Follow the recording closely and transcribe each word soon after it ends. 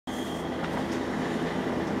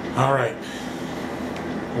All right.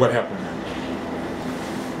 What happened?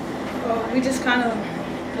 We just kind of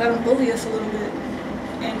let them bully us a little bit,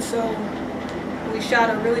 and so we shot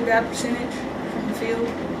a really bad percentage from the field.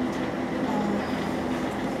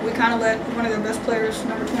 We kind of let one of their best players,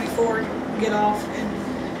 number 24, get off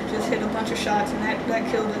and just hit a bunch of shots, and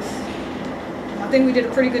that killed us. I think we did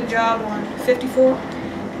a pretty good job on 54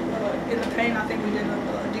 in the paint. I think we did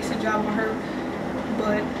a decent job on her,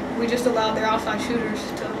 but we just allowed their outside shooters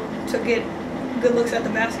to get good looks at the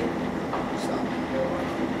basket. So.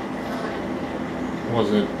 Was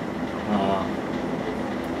it?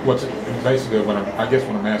 What's it, basically what I guess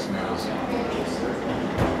what I'm asking is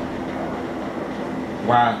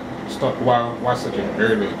why such an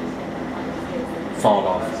early fall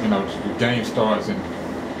off? You know, the game starts and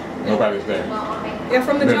nobody's there. Yeah,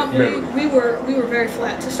 from the jump, we were very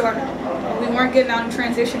flat to start out. We weren't getting out in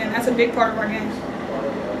transition, and that's a big part of our game.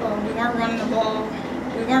 We weren't running the ball.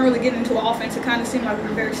 We weren't really getting into offense. It kind of seemed like we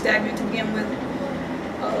were very stagnant to begin with.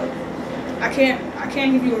 I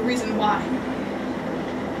can't give you a reason why.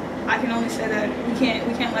 I can only say that we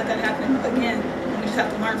can't let that happen again. We just have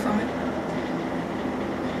to learn from it.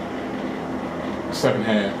 Second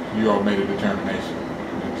half, you all made a determination.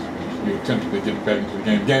 You attempted to get back into the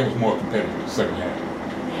game. The game was more competitive in the second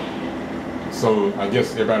half. So I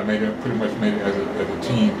guess everybody pretty much made it as a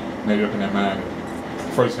team, made it up in their mind.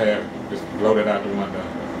 First half, just blow that out the window.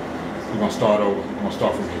 We're going to start over. We're going to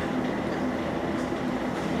start from here.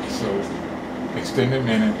 So extended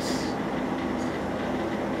minutes,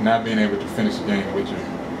 not being able to finish the game with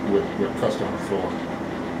Custer on the floor,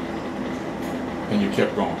 and you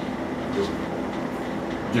kept going. Just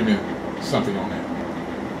give me something on that.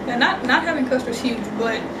 Yeah, not having Custer's huge,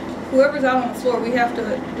 but whoever's out on the floor, we have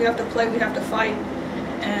to play, we have to fight,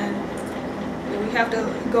 and we have to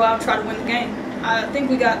go out and try to win the game. I think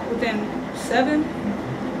we got within 7,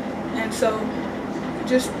 and so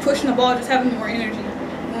just pushing the ball, just having more energy.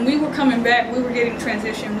 When we were coming back, we were getting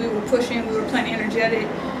transition, we were pushing, we were playing energetic.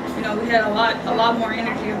 You know, we had a lot more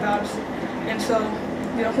energy about us, and so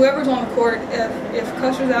you know, whoever's on the court, if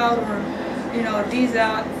Custer's out or if D's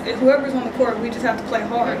out, if whoever's on the court, we just have to play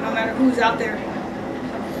hard, no matter who's out there.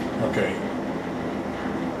 Okay.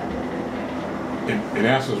 It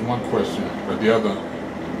answers one question, but the other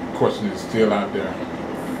question is still out there.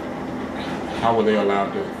 How were they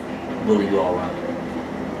allowed to bully you all around?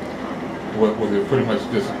 Was it pretty much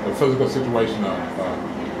just a physical situation?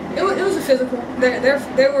 It was a physical.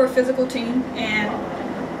 They were a physical team, and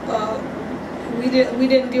we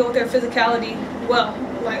didn't deal with their physicality well.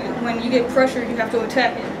 Like when you get pressured, you have to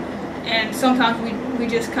attack it, and sometimes we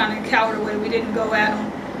just kind of cowered away. We didn't go at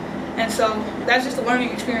them, and so that's just a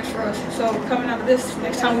learning experience for us. So coming out of this,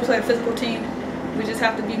 next time we play a physical team, we just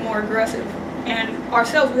have to be more aggressive, and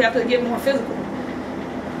ourselves we have to get more physical.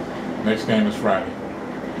 Next game is Friday.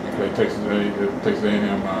 Play Texas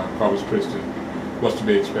A&M, Corpus Christi. What's to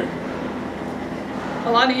be expected?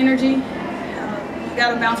 A lot of energy. We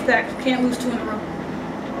got to bounce back. Can't lose 2 in a row.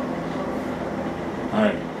 All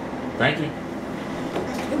right. Thank you.